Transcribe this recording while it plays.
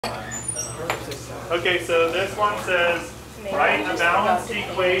Okay, so this one says, write a balanced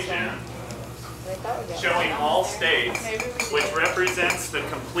equation showing all states, which represents the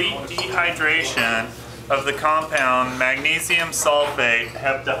complete dehydration of the compound magnesium sulfate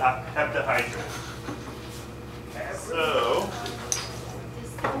heptahydrate. So,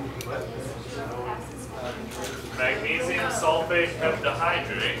 magnesium sulfate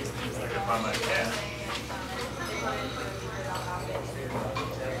heptahydrate, if I can find my pen.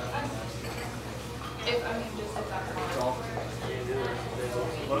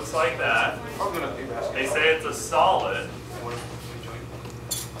 Looks like that. They say it's a solid.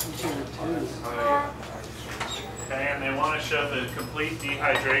 Okay, and they want to show the complete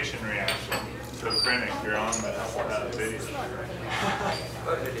dehydration reaction. So, Krennic, you're on the video.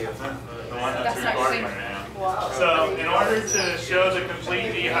 The one that's recording right now. So, in order to show the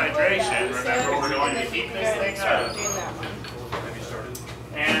complete dehydration, remember we're going to heat this thing up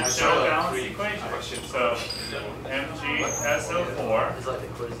and show a balanced equation. So, MgSO4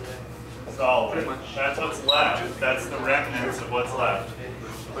 solid. That's what's left. That's the remnants of what's left.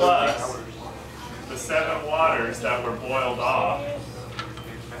 Plus the 7 waters that were boiled off.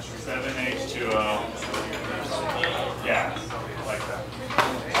 7H2O gas, like that.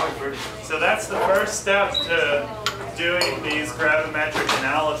 So that's the first step to doing these gravimetric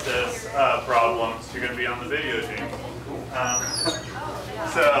analysis problems. You're going to be on the video team.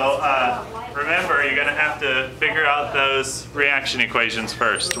 Remember, you're going to have to figure out those reaction equations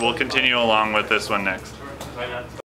first. We'll continue along with this one next.